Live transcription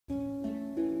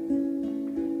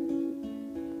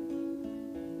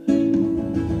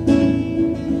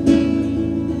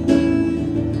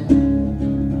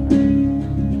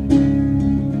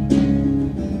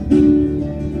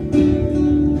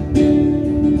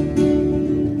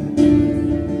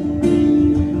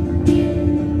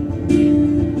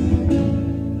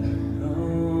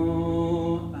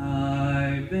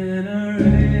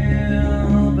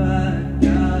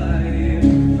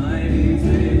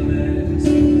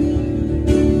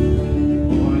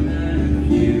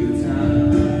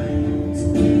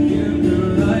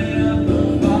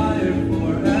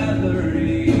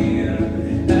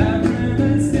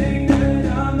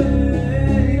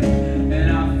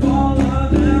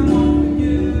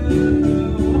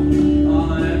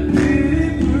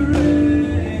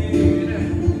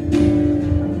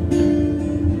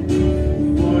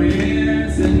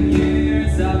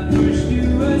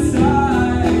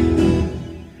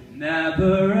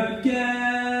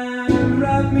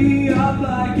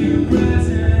you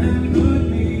present and put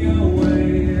me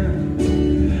away.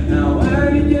 Now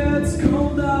when it gets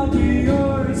cold, I'll be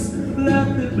yours.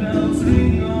 Let the bells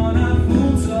ring on a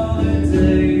full solid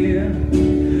day.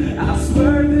 I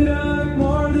swear that I'm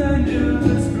more than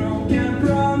just broken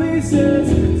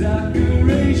promises.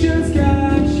 Decorations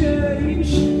can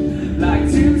change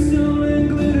like tombstone and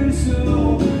glitter,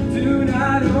 so do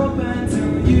not open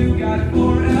till you got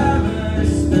forever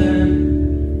spent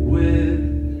with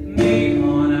me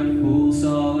on a full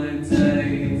solid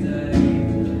day.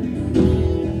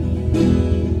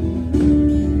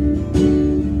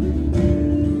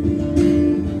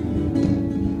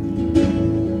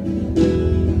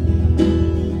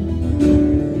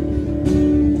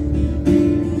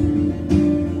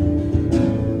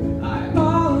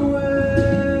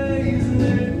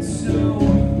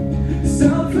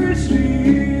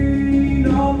 Selfishly,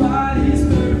 nobody's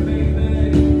perfect,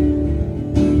 babe,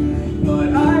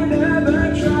 but I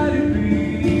never try to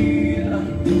be.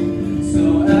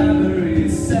 So every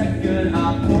second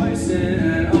I poison,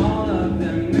 and all of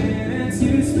the minutes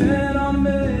you spend on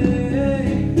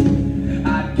me,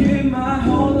 I'd give my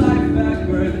whole life back,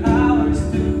 worth hours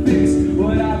to fix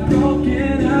what I've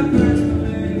broken at first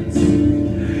place.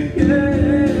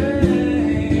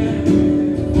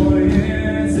 For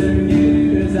years and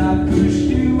years I pushed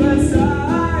you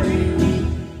aside.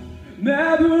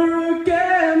 Never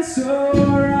again, so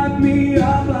wrap me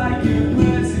up like your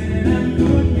present and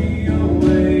put me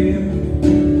away.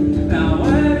 Now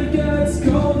when it gets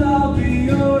cold, I'll be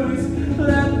yours.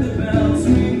 Let the bells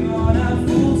ring on a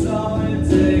full solid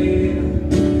day.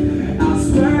 I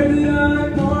swear that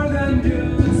I'm more than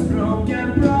just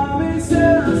broken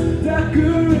promises.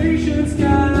 Decorations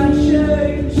cannot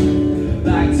change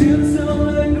like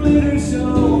tombstone and glitter,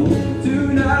 so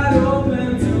do not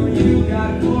open till you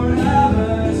got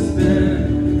forever spent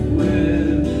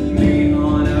with me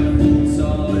on a full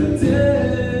solid day.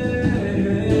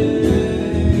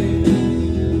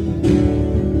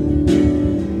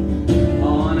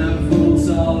 On a full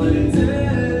solid day.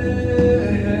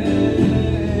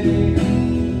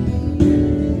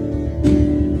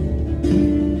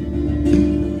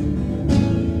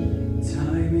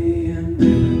 Tie me in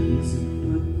ribbons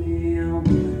and put me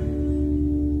away.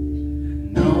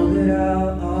 Know that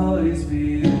I'll always be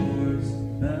yours.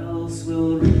 Bells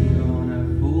will ring on a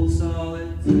full solid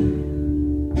day.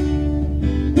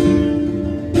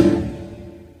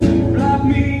 Wrap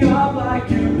me up like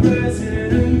your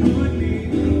present and put me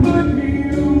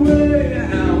away.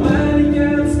 Now when it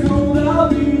gets cold, I'll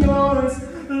be yours.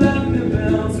 Let the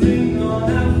bells ring on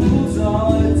a full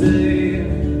solid day.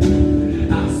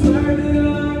 I swear that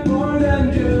I'm more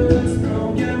than just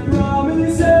broken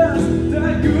promises.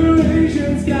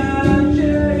 Decorations cannot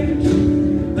change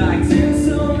like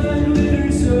tinsel and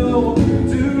glitter, so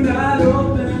do not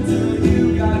open till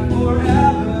you got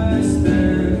forever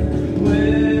spent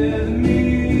with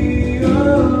me.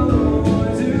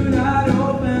 Oh, do not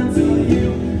open till you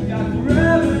got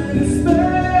forever to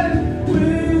spend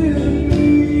with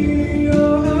me.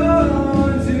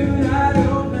 Oh, do not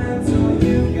open till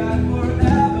you got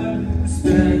forever to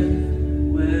spend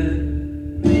with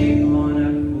me on a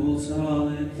full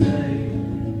solid day.